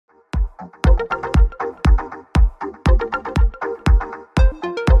Welcome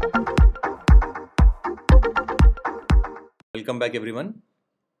back, everyone.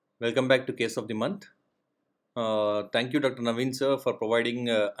 Welcome back to Case of the Month. Thank you, Dr. Naveen sir, for providing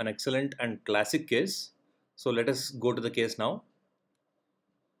an excellent and classic case. So let us go to the case now.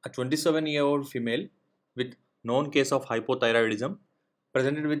 A 27-year-old female with known case of hypothyroidism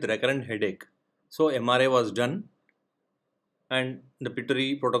presented with recurrent headache. So MRI was done and the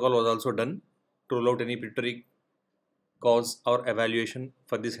pituitary protocol was also done to rule out any pituitary cause or evaluation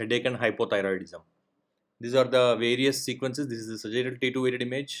for this headache and hypothyroidism. These are the various sequences. This is the sagittal T2 weighted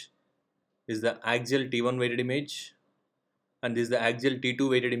image. This is the axial T1 weighted image, and this is the axial T2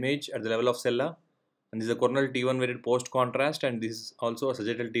 weighted image at the level of cella, and this is the coronal T1 weighted post contrast, and this is also a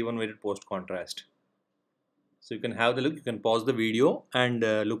sagittal T1 weighted post contrast. So you can have the look. You can pause the video and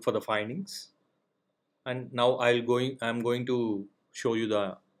look for the findings. And now I'm going to show you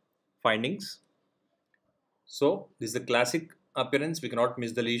the findings. So this is the classic appearance. We cannot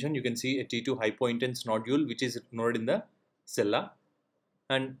miss the lesion. You can see a T2 hypointense nodule which is noded in the cella,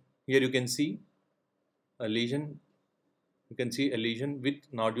 and here you can see a lesion. You can see a lesion with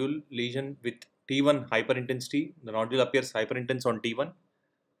nodule, lesion with T1 hyperintensity. The nodule appears hyperintense on T1,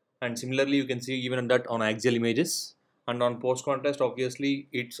 and similarly you can see even that on axial images. And on post contrast, obviously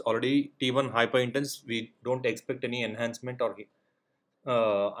it's already T1 hyperintense. We don't expect any enhancement or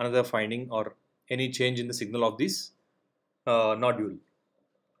another finding or any change in the signal of this nodule.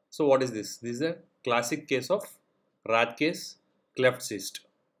 So what is this? This is a classic case of Rathke's cleft cyst.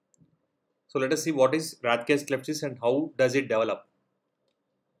 So let us see what is Rathke's cleft cyst and how does it develop.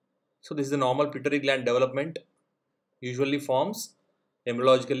 So this is the normal pituitary gland development. Usually forms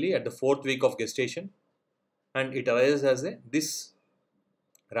embryologically at the 4th week of gestation, and it arises as this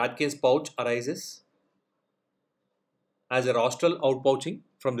Rathke's pouch arises as a rostral outpouching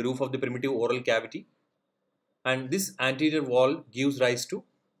from the roof of the primitive oral cavity, and this anterior wall gives rise to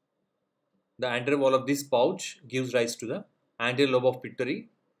the anterior wall of this pouch gives rise to the anterior lobe of pituitary.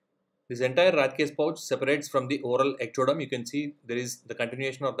 This entire Rathke's pouch separates from the oral ectoderm. You can see there is the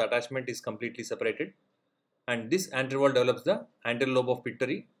continuation of the attachment is completely separated, and this anterior wall develops the anterior lobe of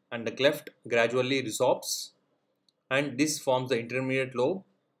pituitary, and the cleft gradually resorbs, and this forms the intermediate lobe.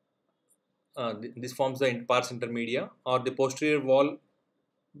 This forms the pars intermedia, or the posterior wall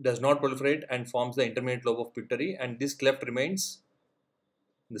does not proliferate and forms the intermediate lobe of pituitary, and this cleft remains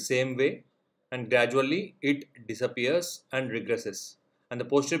the same way, and gradually it disappears and regresses, and the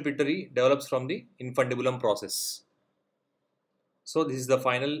posterior pituitary develops from the infundibulum process. So this is the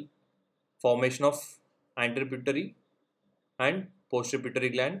final formation of anterior pituitary and posterior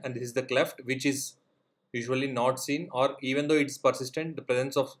pituitary gland, and this is the cleft which is usually not seen, or even though it's persistent, the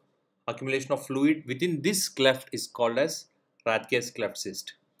presence of accumulation of fluid within this cleft is called as Rathke's cleft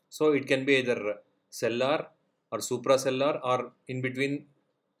cyst. So it can be either cellular or supracellular, or in between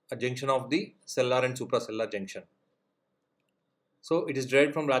a junction of the cellular and supracellular junction. So it is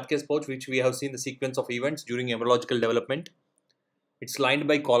derived from Rathke's pouch, which we have seen the sequence of events during embryological development. It's lined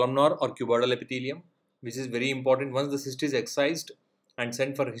by columnar or cuboidal epithelium, which is very important. Once the cyst is excised and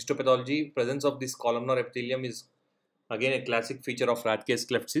sent for histopathology, presence of this columnar epithelium is again a classic feature of Rathke's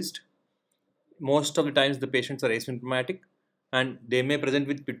cleft cyst. Most of the times the patients are asymptomatic, and they may present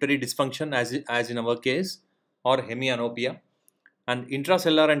with pituitary dysfunction as in our case, or hemianopia, and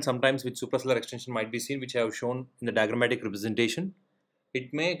intracellular and sometimes with supracellular extension might be seen, which I have shown in the diagrammatic representation.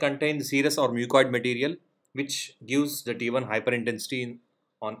 It may contain the serous or mucoid material which gives the T1 hyperintensity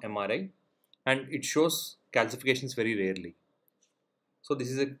on MRI, and it shows calcifications very rarely. So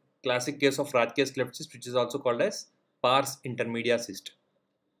this is a classic case of Rathke's cleft cyst, which is also called as pars intermedia cyst.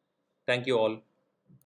 Thank you all.